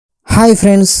Hi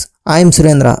friends, I'm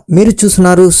Surendra. మీరు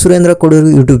చూస్తున్నారు Surendra Koduru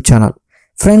YouTube channel.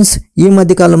 Friends, ఈ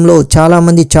మధ్యకాలంలో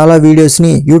చాలామంది చాలా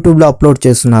వీడియోస్ని యూట్యూబ్లో అప్లోడ్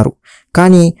చేస్తున్నారు.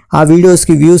 కానీ ఆ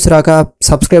వీడియోస్కి వ్యూస్ రాక,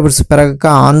 సబ్స్క్రైబర్స్ పెరగక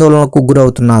ఆందోళనకు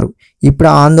గురవుతున్నారు. ఇప్పుడు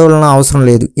ఆ ఆందోళన అవసరం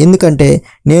లేదు. ఎందుకంటే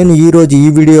నేను ఈరోజు ఈ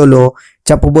వీడియోలో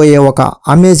చెప్పబోయే ఒక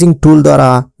అమేజింగ్ టూల్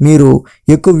ద్వారా మీరు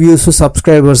ఎక్కువ వ్యూస్,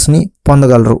 సబ్స్క్రైబర్స్ని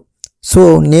పొందగలరు. సో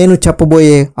నేను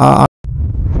చెప్పబోయే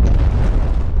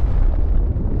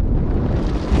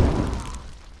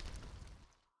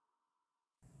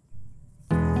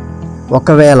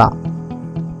ఒకవేళ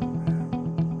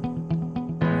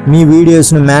మీ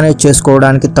వీడియోస్ని మేనేజ్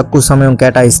చేసుకోవడానికి తక్కువ సమయం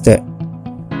కేటాయిస్తే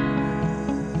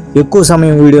ఎక్కువ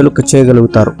సమయం వీడియోలకు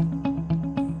చేయగలుగుతారు.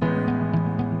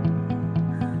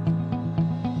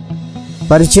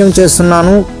 పరిచయం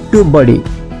చేస్తున్నాను ట్యూబ్-బడీ.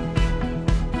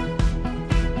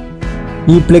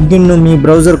 ఈ ప్లగ్ఇన్ను మీ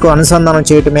బ్రౌజర్కు అనుసంధానం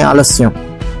చేయటమే ఆలస్యం.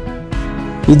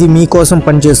 ఇది మీకోసం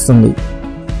పనిచేస్తుంది.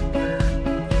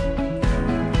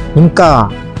 ఇంకా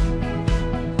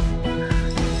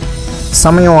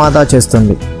సమయం ఆదా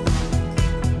చేస్తుంది.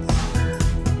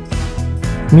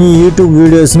 మీ యూట్యూబ్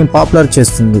వీడియోస్ని పాపులర్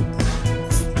చేస్తుంది.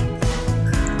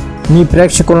 మీ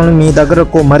ప్రేక్షకులను మీ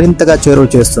దగ్గరకు మరింతగా చేరువ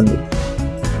చేస్తుంది.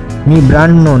 మీ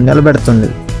బ్రాండ్ను నిలబెడుతుంది.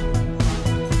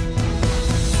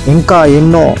 ఇంకా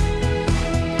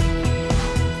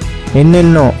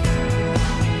ఎన్నెన్నో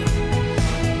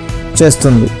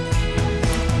చేస్తుంది.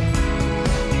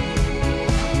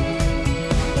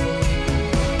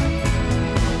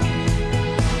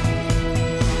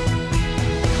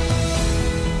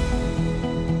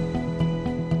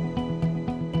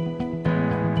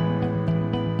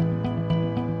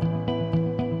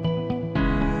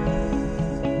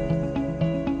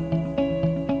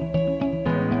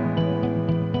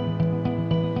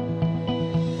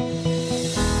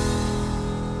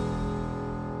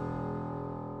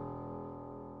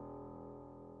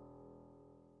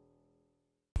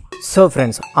 సో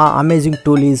ఫ్రెండ్స్, ఆ amazing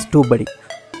tool is tube-body.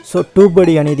 So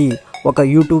tube-body అనేది ఒక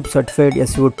YouTube certified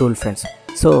SEO tool friends.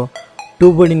 So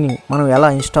ట్యూబ్-బడీని మనం ఎలా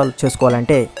ఇన్స్టాల్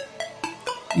చేసుకోవాలంటే,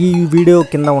 ఈ వీడియో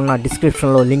కింద ఉన్న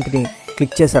డిస్క్రిప్షన్లో లింక్ని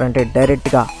క్లిక్ చేశారంటే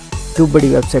డైరెక్ట్గా ట్యూబ్-బడీ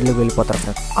వెబ్సైట్లోకి వెళ్ళిపోతారు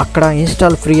ఫ్రెండ్స్. అక్కడ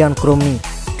ఇన్స్టాల్ ఫ్రీ ఆన్ క్రోమ్ని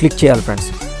క్లిక్ చేయాలి ఫ్రెండ్స్.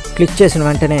 క్లిక్ చేసిన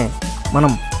వెంటనే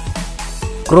మనం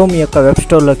క్రోమ్ యొక్క వెబ్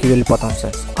స్టోర్లోకి వెళ్ళిపోతాం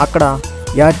ఫ్రెండ్స్. అక్కడ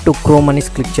యాడ్ టు క్రోమ్ అని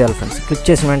క్లిక్ చేయాలి ఫ్రెండ్స్. క్లిక్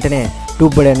చేసిన వెంటనే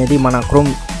ట్యూబ్-బడీ అనేది మన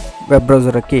క్రోమ్ వెబ్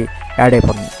బ్రౌజర్కి యాడ్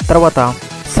అయిపోతుంది. తర్వాత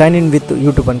సైన్ ఇన్ విత్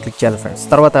యూట్యూబ్ అని క్లిక్ చేయాలి ఫ్రెండ్స్.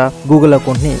 తర్వాత గూగుల్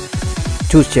అకౌంట్ని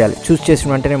చూస్ చేయాలి. చూస్ చేసిన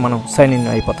వెంటనే మనం సైన్ ఇన్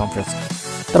అయిపోతాం ఫ్రెండ్స్.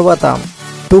 తర్వాత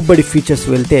ట్యూబ్-బడీ ఫీచర్స్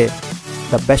వెళ్తే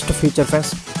ద బెస్ట్ ఫీచర్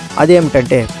ఫ్రెండ్స్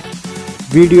అదేమిటంటే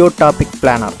వీడియో టాపిక్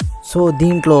ప్లానర్. సో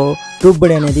దీంట్లో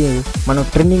ట్యూబ్-బడీ అనేది మనం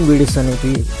ట్రెండింగ్ వీడియోస్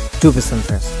అనేవి చూపిస్తుంది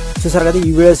ఫ్రెండ్స్. చూసారు కదా,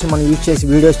 ఈ వీడియోస్ మనం యూజ్ చేసి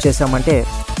వీడియోస్ చేసామంటే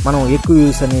మనం ఎక్కువ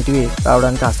వ్యూస్ అనేటివి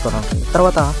రావడానికి ఆస్కారం ఉంటుంది.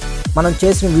 తర్వాత మనం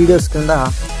చేసిన వీడియోస్ కింద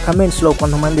కమెంట్స్లో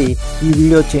కొంతమంది ఈ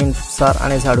వీడియో చేయండి సార్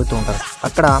అనేసి అడుగుతూ ఉంటారు.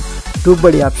 అక్కడ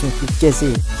ట్యూబ్-బడీ ఆప్షన్ క్లిక్ చేసి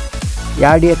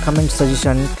యాడ్ ఏ కమెంట్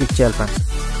సజెషన్ క్లిక్ చేయాలి ఫ్రెండ్స్.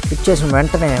 క్లిక్ చేసిన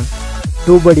వెంటనే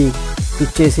ట్యూబ్-బడీ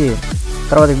క్లిక్ చేసి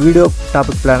తర్వాత వీడియో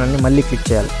టాపిక్ ప్లాన్ అని మళ్ళీ క్లిక్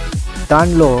చేయాలి.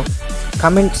 దానిలో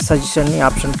కమెంట్ సజెషన్ని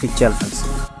ఆప్షన్ క్లిక్ చేయాలి ఫ్రెండ్స్.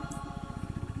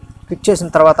 క్లిక్ చేసిన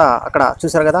తర్వాత అక్కడ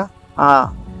చూసారు కదా,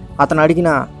 అతను అడిగిన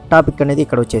టాపిక్ అనేది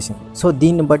ఇక్కడ వచ్చేసింది. సో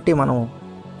దీన్ని బట్టి మనం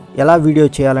ఎలా వీడియో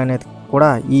చేయాలనేది కూడా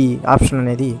ఈ ఆప్షన్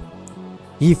అనేది,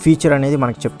 ఈ ఫీచర్ అనేది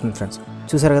మనకు చెప్తుంది ఫ్రెండ్స్.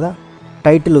 చూసారు కదా,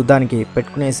 టైటిల్ దానికి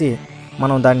పెట్టుకునేసి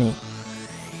మనం దాన్ని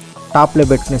టాప్లో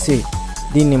పెట్టుకునేసి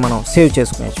దీన్ని మనం సేవ్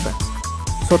చేసుకునేచ్చు ఫ్రెండ్స్.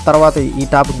 సో తర్వాత ఈ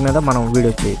టాపిక్ మీద మనం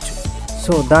వీడియో చేయొచ్చు.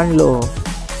 సో దానిలో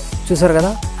చూసారు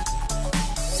కదా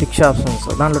 6 ఆప్షన్స్.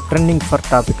 దాంట్లో ట్రెండింగ్ ఫర్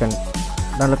టాపిక్ అని,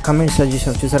 దాంట్లో కమెంట్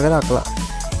సజెషన్ చూసారు కదా, అక్కడ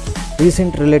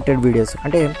రీసెంట్ రిలేటెడ్ వీడియోస్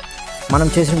అంటే మనం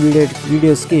చేసిన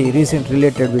వీడియోస్కి రీసెంట్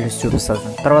రిలేటెడ్ వీడియోస్ చూపిస్తారు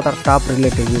ఫ్రెండ్స్. తర్వాత టాప్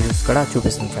రిలేటెడ్ వీడియోస్ కూడా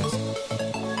చూపిస్తుంది ఫ్రెండ్స్.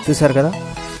 చూసారు కదా.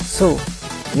 So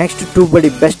next tube-body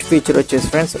best feature వచ్చేసి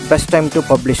friends best time to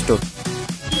publish tool.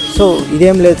 So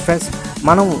ఇదేం లేదు ఫ్రెండ్స్,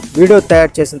 మనం వీడియో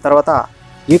తయారు చేసిన తర్వాత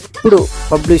ఎప్పుడు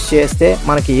పబ్లిష్ చేస్తే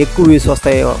మనకి ఎక్కువ వ్యూస్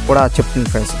వస్తాయో కూడా చెప్తుంది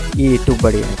ఫ్రెండ్స్ ఈ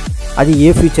ట్యూబ్-బడీ అనేది. అది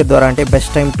ఏ ఫీచర్ ద్వారా అంటే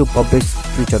best time to publish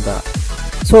feature ద్వారా.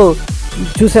 సో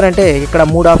చూసారంటే ఇక్కడ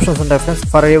 3 ఆప్షన్స్ ఉంటాయి friends.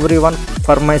 For every one,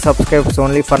 for my subscribers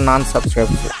only, for non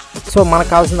subscribers. So మనకు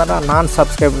కావాల్సిందట నాన్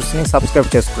సబ్స్క్రైబర్స్ని సబ్స్క్రైబ్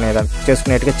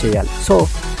చేసుకునేట్టుగా చేయాలి. సో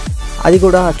అది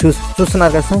కూడా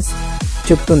చూస్తున్నారు కదా ఫ్రెండ్స్,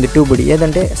 చెప్తుంది ట్యూబ్-బడీ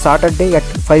ఏదంటే సాటర్డే at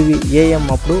 5 AM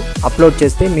అప్పుడు అప్లోడ్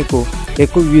చేస్తే మీకు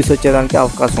ఎక్కువ వ్యూస్ వచ్చేదానికి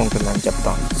అవకాశం ఉంటుందని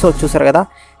చెప్తాం. సో చూసారు కదా,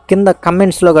 కింద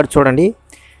కమెంట్స్లో కూడా చూడండి,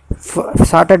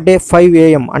 సాటర్డే 5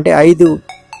 AM అంటే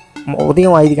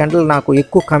ఉదయం 5 గంటలు నాకు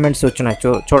ఎక్కువ కమెంట్స్ వచ్చినాయి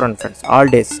చూడండి ఫ్రెండ్స్, ఆల్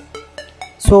డేస్.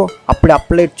 సో అప్పుడు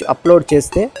అప్లోడ్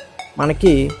చేస్తే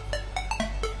మనకి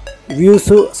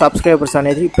వ్యూస్ సబ్స్క్రైబర్స్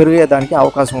అనేది పెరిగేదానికి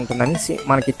అవకాశం ఉంటుందని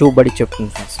మనకి ట్యూబడీ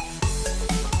చెప్తుంది ఫ్రెండ్స్.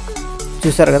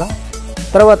 చూసారు కదా.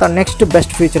 తర్వాత నెక్స్ట్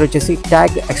బెస్ట్ ఫీచర్ వచ్చేసి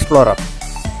ట్యాగ్ ఎక్స్ప్లోరర్.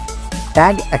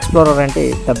 ట్యాగ్ ఎక్స్ప్లోరర్ అంటే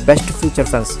the best feature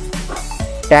friends.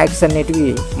 Tags అనేటివి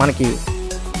మనకి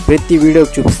ప్రతి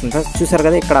వీడియోకి చూపిస్తుంది ఫ్రెండ్స్. చూసారు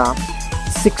కదా, ఇక్కడ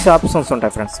 6 ఆప్షన్స్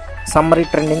ఉంటాయి friends. Summary,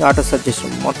 trending, auto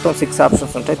suggestion, మొత్తం 6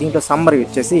 ఆప్షన్స్ ఉంటాయి. దీంట్లో సమ్మరీ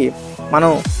వచ్చేసి మనం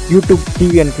యూట్యూబ్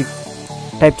టీవీ అని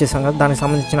టైప్ చేసాం కదా, దానికి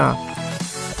సంబంధించిన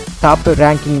టాప్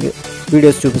ర్యాంకింగ్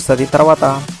వీడియోస్ చూపిస్తుంది. తర్వాత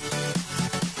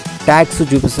ట్యాగ్స్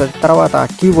చూపిస్తుంది. తర్వాత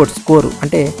కీవర్డ్ స్కోరు,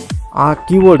 అంటే ఆ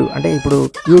కీవర్డ్ అంటే ఇప్పుడు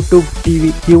యూట్యూబ్ టీవీ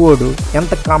కీవర్డ్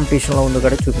ఎంత కాంపిటీషన్లో ఉందో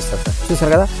కూడా చూపిస్తారు సార్.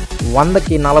 చూసారు కదా,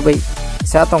 100కి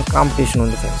 40% కాంపిటీషన్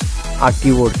ఉంది ఫ్రెండ్స్ ఆ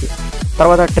కీవర్డ్కి.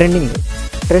 తర్వాత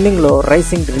ట్రెండింగ్లో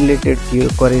raising related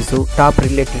queries, top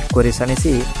related queries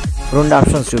అనేసి 2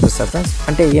 ఆప్షన్స్ చూపిస్తారు ఫ్రెండ్స్.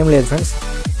 అంటే ఏం లేదు ఫ్రెండ్స్,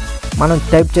 మనం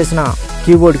టైప్ చేసిన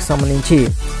కీవర్డ్కి సంబంధించి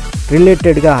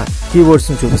రిలేటెడ్గా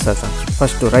కీవర్డ్స్ని చూపిస్తారు ఫ్రెండ్స్.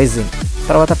 ఫస్ట్ రైజింగ్,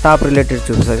 తర్వాత టాప్ రిలేటెడ్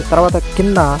చూపిస్తుంది. తర్వాత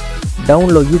కింద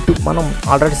డౌన్లో యూట్యూబ్ మనం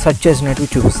ఆల్రెడీ సెర్చ్ చేసినట్టు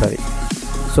చూపిస్తుంది.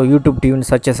 సో యూట్యూబ్ టీవీని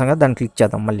సెర్చ్ చేసాం కదా, దాన్ని క్లిక్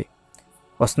చేద్దాం, మళ్ళీ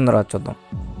వస్తుందో రాదు చూద్దాం.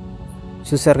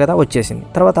 చూసారు కదా, వచ్చేసింది.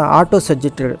 తర్వాత ఆటో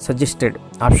సజెస్టెడ్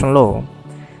ఆప్షన్లో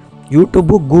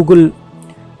యూట్యూబ్, గూగుల్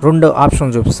 2 ఆప్షన్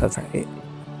చూపిస్తుంది.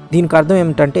 దీనికి అర్థం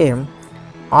ఏమిటంటే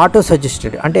ఆటో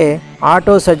సజెస్టెడ్ అంటే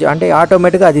అంటే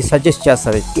ఆటోమేటిక్గా అది సజెస్ట్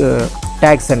చేస్తుంది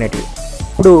ట్యాగ్స్ అనేటివి.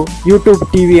 ఇప్పుడు యూట్యూబ్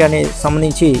టీవీ అనే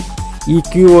సంబంధించి ఈ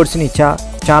కీవర్డ్స్ని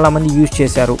చాలామంది యూజ్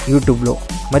చేశారు యూట్యూబ్లో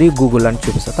మరియు గూగుల్ అని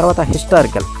చూపిస్తారు. తర్వాత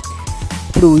హిస్టారికల్,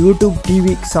 ఇప్పుడు యూట్యూబ్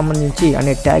టీవీకి సంబంధించి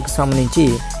అనే ట్యాగ్కి సంబంధించి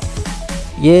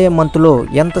ఏ మంత్లో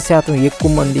ఎంత శాతం ఎక్కువ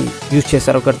మంది యూజ్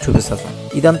చేశారో కూడా చూపిస్తారు.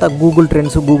 ఇదంతా గూగుల్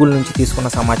ట్రెండ్స్, గూగుల్ నుంచి తీసుకున్న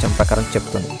సమాచారం ప్రకారం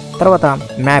చెప్తుంది. తర్వాత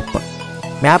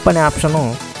మ్యాప్ అనే ఆప్షను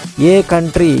ఏ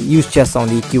కంట్రీ యూజ్ చేస్తూ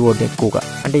ఉంది ఈ కీవర్డ్ ఎక్కువగా,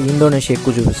 అంటే ఇండోనేషియా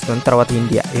ఎక్కువ చూపిస్తుంది. తర్వాత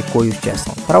ఇండియా ఎక్కువ యూజ్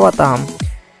చేస్తాం. తర్వాత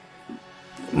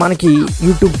మనకి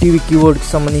యూట్యూబ్ టీవీ కీవర్డ్కి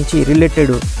సంబంధించి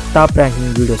రిలేటెడ్ టాప్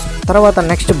ర్యాంకింగ్ వీడియోస్. తర్వాత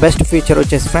నెక్స్ట్ బెస్ట్ ఫీచర్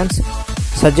వచ్చేసి ఫ్రెండ్స్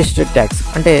సజెస్టెడ్ ట్యాగ్స్,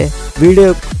 అంటే వీడియో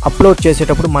అప్లోడ్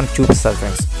చేసేటప్పుడు మనకు చూపిస్తారు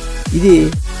ఫ్రెండ్స్. ఇది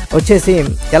వచ్చేసి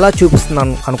ఎలా చూపిస్తుంది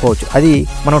అనుకోవచ్చు, అది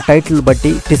మనం టైటిల్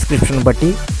బట్టి, డిస్క్రిప్షన్ బట్టి,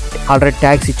 ఆల్రెడీ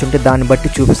ట్యాగ్స్ ఇచ్చి ఉంటే దాన్ని బట్టి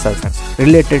చూపిస్తుంది ఫ్రెండ్స్.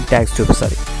 రిలేటెడ్ ట్యాగ్స్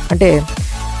చూపిస్తుంది, అంటే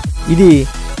ఇది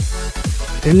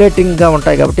రిలేటింగ్గా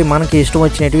ఉంటాయి కాబట్టి మనకి ఇష్టం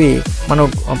వచ్చినవి మనం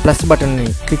ప్లస్ బటన్ని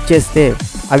క్లిక్ చేస్తే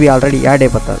అవి ఆల్రెడీ యాడ్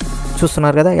అయిపోతాయి.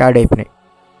 చూస్తున్నారు కదా, యాడ్ అయిపోయినాయి.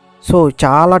 సో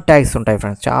చాలా ట్యాగ్స్ ఉంటాయి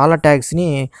ఫ్రెండ్స్, చాలా ట్యాగ్స్ని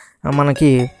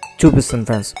మనకి చూపిస్తుంది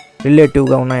ఫ్రెండ్స్.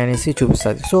 రిలేటివ్గా ఉన్నాయనేసి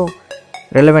చూపిస్తుంది, సో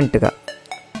రెలవెంట్గా.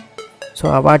 సో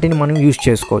వాటిని మనం యూజ్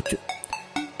చేసుకోవచ్చు.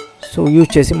 సో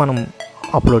యూజ్ చేసి మనం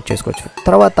అప్లోడ్ చేసుకోవచ్చు.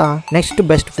 తర్వాత నెక్స్ట్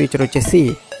బెస్ట్ ఫీచర్ వచ్చేసి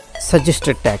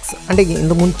సజెస్టెడ్ ట్యాగ్స్, అంటే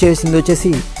ఇంతకుముందు చేసింది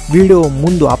వచ్చేసి వీడియో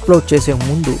ముందు అప్లోడ్ చేసే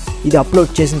ముందు, ఇది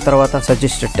అప్లోడ్ చేసిన తర్వాత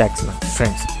సజెస్టెడ్ ట్యాగ్స్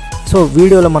ఫ్రెండ్స్. సో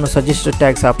వీడియోలో మనం సజెస్టెడ్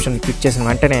ట్యాగ్స్ ఆప్షన్ క్లిక్ చేసిన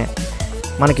వెంటనే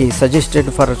మనకి suggested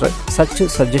for search,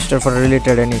 suggested for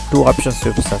related అని 2 ఆప్షన్స్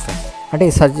చూపిస్తారు ఫ్రెండ్స్. అంటే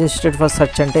సజెస్టెడ్ ఫర్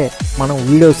సెర్చ్ అంటే మన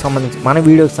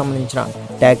వీడియోకి సంబంధించిన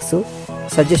ట్యాగ్స్,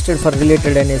 సజెస్టెడ్ ఫర్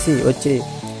రిలేటెడ్ అనేసి వచ్చి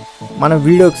మన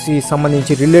వీడియోకి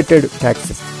సంబంధించి రిలేటెడ్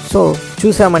ట్యాగ్స్. సో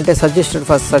చూసామంటే సజెస్టెడ్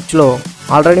ఫర్ సెర్చ్లో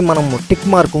ఆల్రెడీ మనం టిక్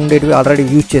మార్క్ ఉండేటివి ఆల్రెడీ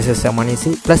యూజ్ చేసేసామనేసి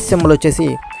ప్లస్ సింబల్ వచ్చేసి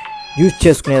యూజ్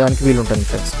చేసుకునేదానికి వీలుంటుంది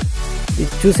ఫ్రెండ్స్.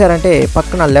 ఇది చూసారంటే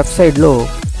పక్కన లెఫ్ట్ సైడ్లో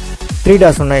 3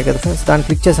 డాట్స్ ఉన్నాయి కదా ఫ్రెండ్స్, దాన్ని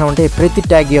క్లిక్ చేసామంటే ప్రతి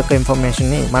ట్యాగ్ యొక్క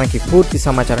ఇన్ఫర్మేషన్ని మనకి పూర్తి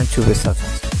సమాచారం చూపిస్తుంది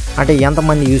ఫ్రెండ్స్. అంటే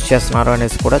ఎంతమంది యూజ్ చేస్తున్నారు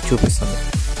అనేసి కూడా చూపిస్తుంది.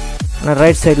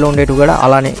 రైట్ సైడ్లో ఉండేటివి కూడా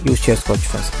అలానే యూజ్ చేసుకోవచ్చు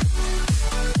ఫ్రెండ్స్.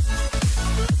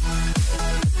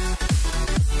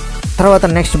 తర్వాత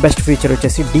నెక్స్ట్ బెస్ట్ ఫీచర్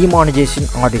వచ్చేసి demonetisation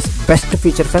audience. Best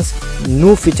feature friends,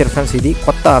 new feature friends, ఇది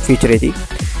కొత్త ఫీచర్.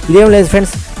 ఇదేం లేదు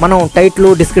ఫ్రెండ్స్, మనం టైటిల్,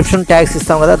 డిస్క్రిప్షన్, ట్యాగ్స్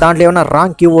ఇస్తాం కదా, దాంట్లో ఏమైనా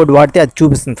రాంగ్ కీవర్డ్ వాడితే అది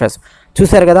చూపిస్తుంది ఫ్రెండ్స్.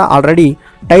 చూసారు కదా, ఆల్రెడీ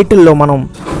టైటిల్లో మనం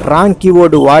రాంగ్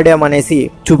కీవర్డ్ వాడామనేసి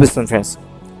చూపిస్తుంది ఫ్రెండ్స్.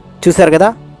 చూసారు కదా,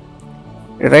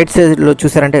 రైట్ సైడ్లో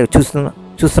చూసారంటే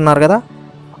చూస్తున్నారు కదా,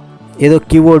 ఏదో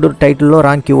కీవర్డ్ టైటిల్లో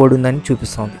రాంగ్ కీవర్డ్ ఉందని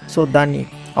చూపిస్తుంది. సో దాన్ని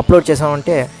అప్లోడ్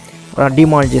చేసామంటే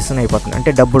డిమానిటైజేషన్ అయిపోతుంది, అంటే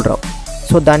డబ్బులు రావు.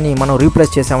 సో దాన్ని మనం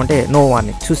రీప్లేస్ చేసామంటే నో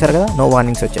వార్నింగ్. చూసారు కదా, నో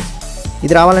వార్నింగ్స్ వచ్చేసి.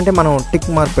 ఇది రావాలంటే మనం టిక్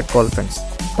మార్క్ పెట్టుకోవాలి ఫ్రెండ్స్.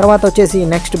 తర్వాత వచ్చేసి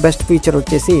నెక్స్ట్ బెస్ట్ ఫీచర్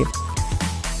వచ్చేసి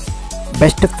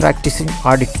బెస్ట్ ప్రాక్టీసింగ్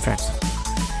ఆడిట్ ఫ్రెండ్స్.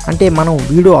 అంటే మనం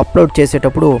వీడియో అప్లోడ్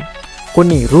చేసేటప్పుడు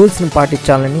కొన్ని రూల్స్ని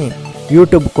పాటించాలని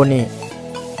యూట్యూబ్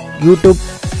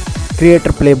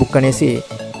క్రియేటర్ ప్లేబుక్ అనేసి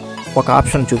ఒక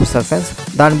ఆప్షన్ చూపిస్తారు ఫ్రెండ్స్.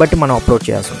 దాన్ని బట్టి మనం అప్లోడ్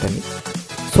చేయాల్సి ఉంటుంది.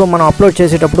 సో మనం అప్లోడ్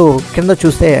చేసేటప్పుడు కింద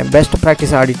చూస్తే బెస్ట్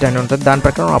ప్రాక్టీస్ ఆడిట్ అని ఉంటుంది, దాని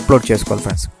ప్రకారం అప్లోడ్ చేసుకోవాలి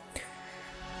ఫ్రెండ్స్.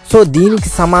 సో దీనికి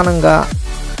సమానంగా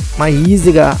మన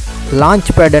ఈజీగా లాంచ్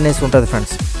ప్యాడ్ అనేసి ఉంటుంది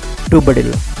ఫ్రెండ్స్.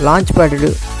 ట్యూబడీలో లాంచ్ ప్యాడ్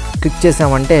క్లిక్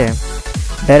చేసామంటే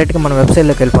డైరెక్ట్గా మన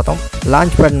వెబ్సైట్లోకి వెళ్ళిపోతాం.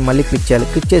 లాంచ్ ప్యాడ్ని మళ్ళీ క్లిక్ చేయాలి.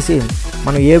 క్లిక్ చేసి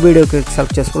మనం ఏ వీడియోకి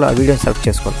సెలెక్ట్ చేసుకోవాలో ఆ వీడియోని సెలెక్ట్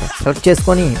చేసుకోవాలి. సెలెక్ట్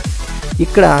చేసుకొని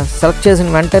ఇక్కడ సెలెక్ట్ చేసిన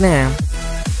వెంటనే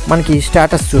మనకి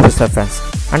స్టేటస్ చూపిస్తారు ఫ్రెండ్స్.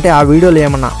 అంటే ఆ వీడియోలో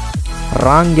ఏమన్నా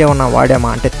రాంగ్ ఏమన్నా వాడామా,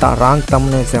 అంటే రాంగ్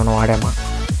థంబ్నెయిల్స్ ఏమైనా వాడామా,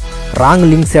 రాంగ్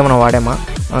లింక్స్ ఏమైనా వాడామా,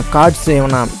 కార్డ్స్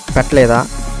ఏమైనా పెట్టలేదా,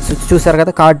 చూసారు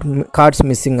కదా కార్డ్స్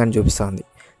మిస్సింగ్ అని చూపిస్తుంది.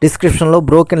 డిస్క్రిప్షన్లో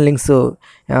బ్రోకెన్ లింక్స్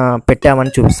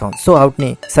పెట్టామని చూపిస్తాం. సో వాటిని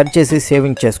సెర్చ్ చేసి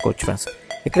సేవింగ్ చేసుకోవచ్చు ఫ్రెండ్స్.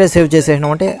 ఇక్కడే సేవ్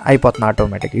చేసేసినామంటే అయిపోతుంది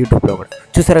ఆటోమేటిక్. యూట్యూబ్లో కూడా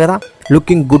చూసారు కదా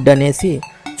లుకింగ్ గుడ్ అనేసి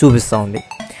చూపిస్తూ ఉంది.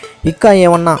 ఇంకా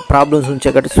ఏమన్నా ప్రాబ్లమ్స్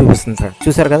ఉంచేటట్టు చూపిస్తుంది ఫ్రెండ్స్.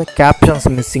 చూసారు కదా క్యాప్షన్స్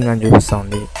మిస్సింగ్ అని చూపిస్తూ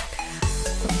ఉంది.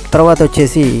 తర్వాత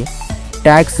వచ్చేసి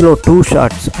ట్యాగ్స్లో 2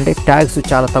 షార్ట్స్, అంటే ట్యాగ్స్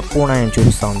చాలా తక్కువ ఉన్నాయని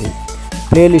చూపిస్తూ ఉంది.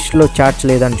 ప్లేలిస్ట్లో చార్ట్స్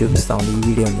లేదని చూపిస్తూ ఉంది ఈ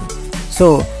వీడియోని. సో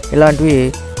ఇలాంటివి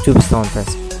చూపిస్తూ ఉంది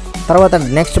ఫ్రెండ్స్. తర్వాత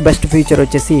నెక్స్ట్ బెస్ట్ ఫీచర్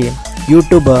వచ్చేసి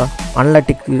యూట్యూబ్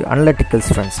అనలిటికల్స్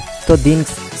ఫ్రెండ్స్. సో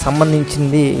దీనికి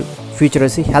సంబంధించింది ఫీచర్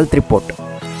వచ్చి హెల్త్ రిపోర్ట్.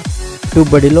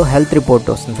 ట్యూబడీలో హెల్త్ రిపోర్ట్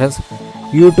వస్తుంది ఫ్రెండ్స్.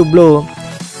 యూట్యూబ్లో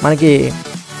మనకి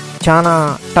చాలా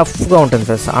టఫ్గా ఉంటుంది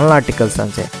ఫ్రెండ్స్. అనలిటికల్స్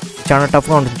అంటే చాలా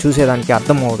టఫ్గా ఉంటుంది, చూసేదానికి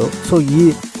అర్థం అవ్వదు. సో ఈ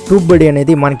ట్యూబడీ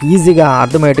అనేది మనకి ఈజీగా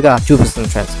అర్థమయ్యేట్టుగా చూపిస్తుంది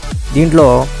ఫ్రెండ్స్. దీంట్లో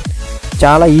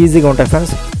చాలా ఈజీగా ఉంటాయి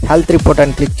ఫ్రెండ్స్. హెల్త్ రిపోర్ట్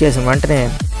అని క్లిక్ చేసిన వెంటనే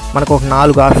మనకు ఒక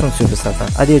 4 ఆప్షన్స్ చూపిస్తారు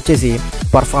ఫ్రెండ్స్. అది వచ్చేసి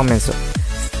పర్ఫార్మెన్స్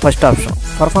ఫస్ట్ ఆప్షన్.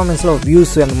 పర్ఫార్మెన్స్లో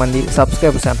వ్యూస్ ఎంతమంది,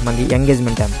 సబ్స్క్రైబర్స్ ఎంతమంది,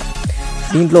 ఎంగేజ్మెంట్ ఎంత.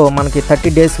 దీంట్లో మనకి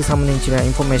 30 డేస్కి సంబంధించిన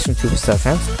ఇన్ఫర్మేషన్ చూపిస్తారు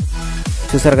ఫ్రెండ్స్.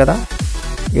 చూసారు కదా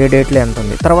ఏ డేట్లో ఎంత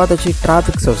ఉంది. తర్వాత వచ్చి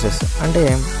ట్రాఫిక్ సోర్సెస్, అంటే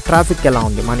ట్రాఫిక్ ఎలా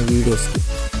ఉంది మన వీడియోస్కి.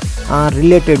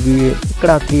 రిలేటెడ్ వీడియో,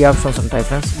 ఇక్కడ 3 ఆప్షన్స్ ఉంటాయి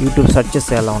ఫ్రెండ్స్. యూట్యూబ్ సెర్చెస్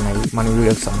ఎలా ఉన్నాయి మన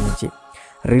వీడియోకి సంబంధించి,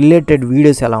 రిలేటెడ్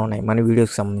వీడియోస్ ఎలా ఉన్నాయి మన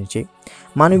వీడియోకి సంబంధించి,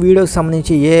 మన వీడియోకి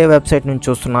సంబంధించి ఏ వెబ్సైట్ నుంచి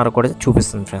చూస్తున్నారో కూడా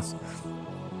చూపిస్తుంది ఫ్రెండ్స్.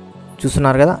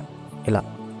 చూస్తున్నారు కదా ఇలా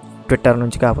ట్విట్టర్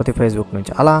నుంచి కాకపోతే ఫేస్బుక్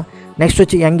నుంచి అలా. నెక్స్ట్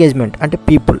వచ్చి ఎంగేజ్మెంట్, అంటే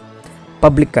పీపుల్,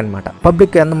 పబ్లిక్ అనమాట.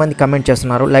 పబ్లిక్ ఎంతమంది కమెంట్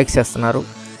చేస్తున్నారు, లైక్స్ చేస్తున్నారు,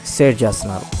 షేర్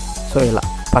చేస్తున్నారు. సో ఇలా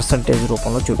పర్సంటేజ్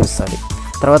రూపంలో చూపిస్తుంది.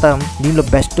 తర్వాత దీనిలో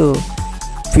బెస్ట్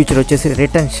ఫీచర్ వచ్చేసి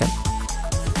రిటెన్షన్,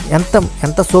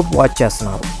 ఎంత సోప్ వాచ్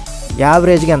చేస్తున్నారు,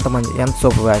 యావరేజ్గా ఎంత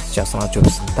సోప్ వాచ్ చేస్తున్నారు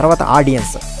చూపిస్తుంది. తర్వాత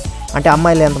ఆడియన్స్, అంటే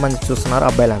అమ్మాయిలు ఎంతమంది చూస్తున్నారు,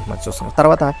 అబ్బాయిలు ఎంతమంది చూస్తున్నారు.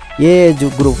 తర్వాత ఏ ఏజ్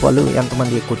గ్రూప్ వాళ్ళు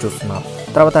ఎంతమంది ఎక్కువ చూస్తున్నారు.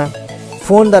 తర్వాత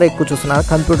ఫోన్ ద్వారా ఎక్కువ చూస్తున్నారు,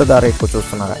 కంప్యూటర్ ద్వారా ఎక్కువ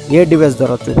చూస్తున్నారు, ఏ డివైస్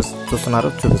ద్వారా చూస్తున్నారో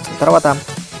చూపిస్తుంది. తర్వాత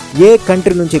ఏ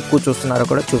కంట్రీ నుంచి ఎక్కువ చూస్తున్నారో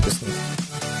కూడా చూపిస్తుంది.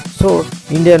 సో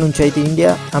ఇండియా నుంచి అయితే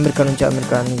ఇండియా, అమెరికా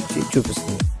నుంచి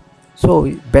చూపిస్తుంది. So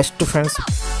best friends.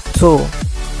 So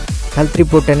health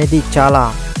report అనేది చాలా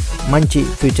మంచి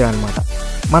ఫీచర్ అనమాట.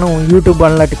 మనం యూట్యూబ్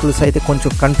అనలిటికల్స్ అయితే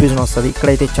కొంచెం కన్ఫ్యూజన్ వస్తుంది,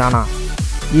 ఇక్కడైతే చాలా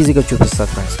ఈజీగా చూపిస్తుంది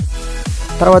ఫ్రెండ్స్.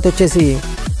 తర్వాత వచ్చేసి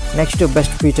నెక్స్ట్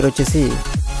బెస్ట్ ఫీచర్ వచ్చేసి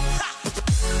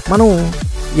మనం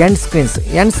ఎండ్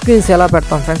స్క్రీన్స్ ఎలా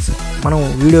పెడతాం ఫ్రెండ్స్. మనం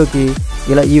వీడియోకి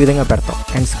ఇలా ఈ విధంగా పెడతాం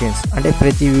ఎండ్ స్క్రీన్స్, అంటే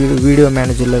ప్రతి వీడియో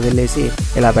మేనేజర్లో వెళ్ళేసి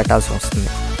ఇలా పెట్టాల్సి వస్తుంది.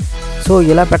 సో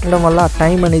ఇలా పెట్టడం వల్ల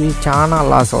టైం అనేది చాలా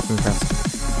లాస్ అవుతుంది ఫ్రెండ్స్.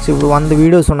 సో ఇప్పుడు 100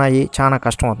 వీడియోస్ ఉన్నాయి, చాలా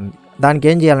కష్టం అవుతుంది. దానికి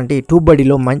ఏం చేయాలంటే ఈ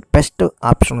ట్యూబడీలో బెస్ట్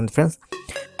ఆప్షన్ ఉంది ఫ్రెండ్స్.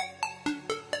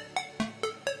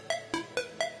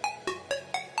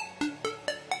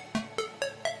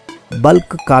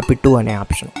 బల్క్ కాపీ టు అనే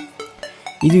ఆప్షన్.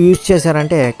 ఇది యూజ్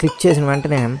చేశారంటే క్లిక్ చేసిన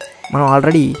వెంటనే మనం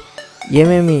ఆల్రెడీ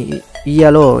ఏమేమి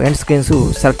ఇయ్యాలో ఎండ్ స్క్రీన్స్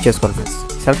సెలెక్ట్ చేసుకోవాలి ఫ్రెండ్స్.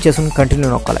 సెలెక్ట్ చేసుకుని కంటిన్యూ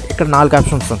నొక్కాలి. ఇక్కడ 4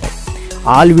 ఆప్షన్స్ ఉంటాయి.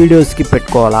 ఆల్ వీడియోస్కి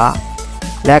పెట్టుకోవాలా,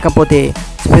 లేకపోతే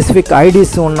స్పెసిఫిక్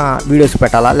ఐడీస్ ఉన్న వీడియోస్కి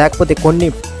పెట్టాలా, లేకపోతే కొన్ని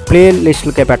ప్లే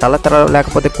లిస్టులకే పెట్టాలా,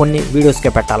 లేకపోతే కొన్ని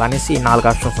వీడియోస్కే పెట్టాలా అనేసి 4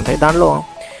 ఆప్షన్స్ ఉంటాయి. దానిలో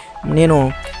నేను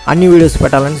అన్ని వీడియోస్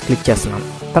పెట్టాలని క్లిక్ చేస్తున్నాను.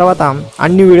 తర్వాత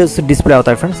అన్ని వీడియోస్ డిస్ప్లే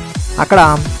అవుతాయి ఫ్రెండ్స్. అక్కడ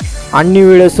అన్ని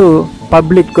వీడియోస్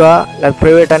పబ్లిక్గా లేక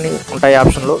ప్రైవేట్ అని ఉంటాయి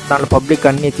ఆప్షన్లు. దాంట్లో పబ్లిక్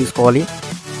అన్నీ తీసుకోవాలి,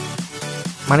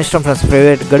 మన ఇష్టం ఫ్రెండ్స్.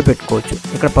 ప్రైవేట్ కూడా పెట్టుకోవచ్చు.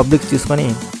 ఇక్కడ పబ్లిక్ తీసుకొని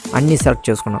అన్నీ సెలెక్ట్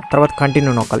చేసుకున్నాం. తర్వాత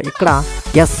కంటిన్యూ నొక్కాలి. ఇక్కడ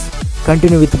yes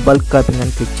continue with bulk capping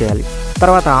అని క్లిక్ చేయాలి.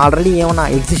 తర్వాత ఆల్రెడీ ఏమైనా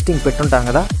ఎగ్జిస్టింగ్ పెట్టుంటాం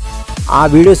కదా, ఆ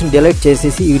వీడియోస్ని డిలీట్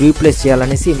చేసేసి రీప్లేస్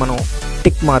చేయాలనేసి మనం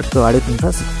టిక్ మార్క్ అడుగుతుంది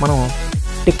ఫ్రెండ్స్. మనం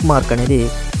టిక్ మార్క్ అనేది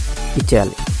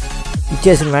ఇచ్చేయాలి.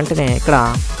 ఇచ్చేసిన వెంటనే ఇక్కడ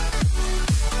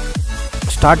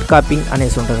స్టార్ట్ కాపింగ్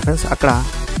అనేసి ఉంటుంది ఫ్రెండ్స్. అక్కడ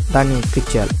దాన్ని క్లిక్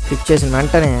చేయాలి. క్లిక్ చేసిన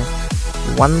వెంటనే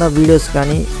 100 వీడియోస్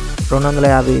కానీ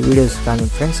 250 వీడియోస్ కానీ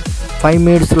ఫ్రెండ్స్ 5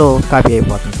 మినిట్స్లో కాపీ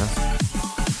అయిపోతుంది ఫ్రెండ్స్.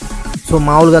 సో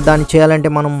మామూలుగా దాన్ని చేయాలంటే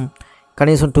మనం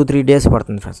కనీసం 2-3 డేస్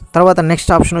పడుతుంది ఫ్రెండ్స్. తర్వాత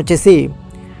నెక్స్ట్ ఆప్షన్ వచ్చేసి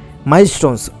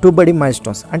మైల్స్టోన్స్, ట్యూబడీ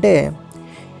మైల్స్టోన్స్. అంటే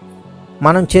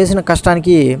మనం చేసిన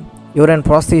కష్టానికి ఎవరైనా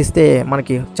ప్రోత్సహిస్తే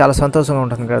మనకి చాలా సంతోషంగా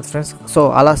ఉంటుంది కదా ఫ్రెండ్స్. సో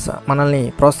అలా మనల్ని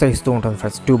ప్రోత్సహిస్తూ ఉంటుంది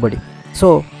ఫ్రెండ్స్ ట్యూబడీ. సో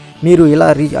మీరు ఇలా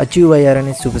అచీవ్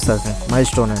అయ్యారని చూపిస్తారు ఫ్రెండ్స్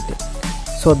మైల్స్టోన్ అంటే.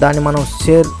 సో దాన్ని మనం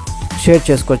షేర్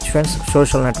చేసుకోవచ్చు ఫ్రెండ్స్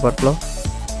సోషల్ నెట్వర్క్లో.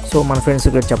 సో మన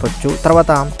ఫ్రెండ్స్కి చెప్పచ్చు.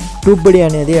 తర్వాత ట్యూబెబడీ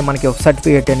అనేది మనకి ఒక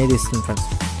సర్టిఫికేట్ అనేది ఇస్తుంది ఫ్రెండ్స్.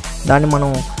 దాన్ని మనం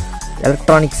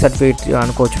ఎలక్ట్రానిక్ సర్టిఫికేట్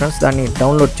అనుకోవచ్చు ఫ్రెండ్స్. దాన్ని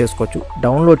డౌన్లోడ్ చేసుకోవచ్చు.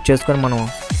 డౌన్లోడ్ చేసుకొని మనం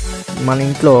మన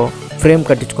ఇంట్లో ఫ్రేమ్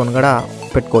కట్టించుకొని కూడా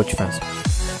పెట్టుకోవచ్చు ఫ్రెండ్స్.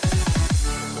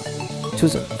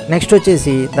 నెక్స్ట్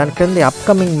వచ్చేసి దాని క్రింద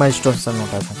అప్కమింగ్ మైల్స్టోన్స్ అని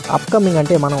ఉంటాయి ఫ్రెండ్స్. అప్కమింగ్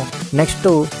అంటే మనం నెక్స్ట్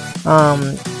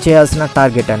చేయాల్సిన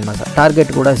టార్గెట్ అనమాట.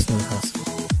 టార్గెట్ కూడా ఇస్తుంది ఫ్రెండ్స్.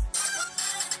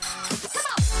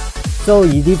 సో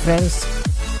ఇది ఫ్రెండ్స్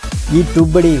ఈ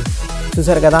ట్యూబెబడీ.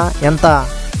 చూసారు కదా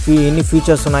ఎన్ని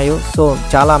ఫీచర్స్ ఉన్నాయో. సో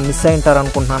చాలా మిస్ అయి ఉంటారు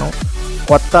అనుకుంటున్నాను.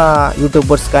 కొత్త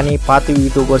యూట్యూబర్స్ కానీ పాత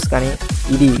యూట్యూబర్స్ కానీ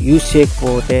ఇది యూజ్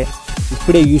చేయకపోతే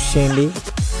ఇప్పుడే యూజ్ చేయండి.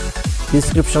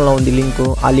 డిస్క్రిప్షన్లో ఉంది లింకు.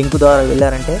 ఆ లింక్ ద్వారా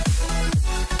వెళ్ళారంటే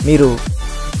మీరు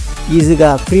ఈజీగా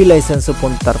ఫ్రీ లైసెన్స్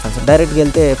పొందుతారు ఫ్రెండ్స్. డైరెక్ట్గా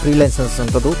వెళ్తే ఫ్రీ లైసెన్స్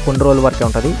ఉంటుంది, కొన్ని రోజుల వరకే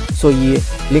ఉంటుంది. సో ఈ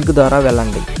లింక్ ద్వారా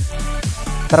వెళ్ళండి.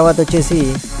 తర్వాత వచ్చేసి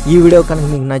ఈ వీడియో కనుక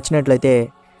మీకు నచ్చినట్లయితే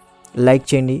లైక్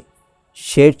చేయండి,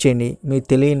 షేర్ చేయండి. మీకు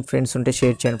తెలియని ఫ్రెండ్స్ ఉంటే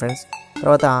షేర్ చేయండి ఫ్రెండ్స్.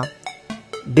 తర్వాత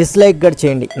డిస్లైక్ కూడా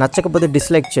చేయండి. నచ్చకపోతే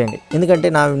డిస్లైక్ చేయండి, ఎందుకంటే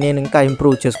నేను ఇంకా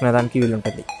ఇంప్రూవ్ చేసుకునేదానికి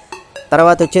వీలుంటుంది.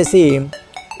 తర్వాత వచ్చేసి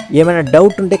ఏమైనా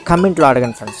డౌట్ ఉంటే కమెంట్లో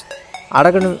అడగండి ఫ్రెండ్స్.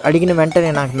 అడిగిన వెంటనే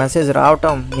నాకు మెసేజ్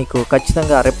రావటం మీకు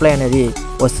ఖచ్చితంగా రిప్లై అనేది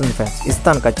వస్తుంది ఫ్రెండ్స్.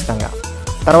 ఇస్తాను ఖచ్చితంగా.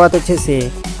 తర్వాత వచ్చేసి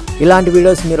ఇలాంటి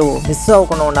వీడియోస్ మీరు మిస్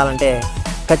అవ్వకుండా ఉండాలంటే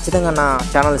ఖచ్చితంగా నా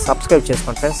ఛానల్ని సబ్స్క్రైబ్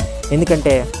చేసుకోండి ఫ్రెండ్స్.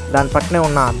 ఎందుకంటే దాని పక్కనే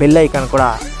ఉన్న బెల్ ఐకాన్ కూడా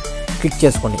క్లిక్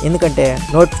చేసుకోండి. ఎందుకంటే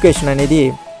నోటిఫికేషన్ అనేది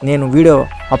నేను వీడియో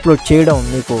అప్లోడ్ చేయడం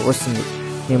మీకు వస్తుంది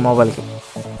మీ మొబైల్కి.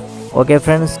 ఓకే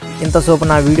ఫ్రెండ్స్, ఇంతసేపు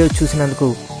నా వీడియో చూసినందుకు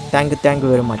thank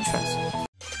you very much friends.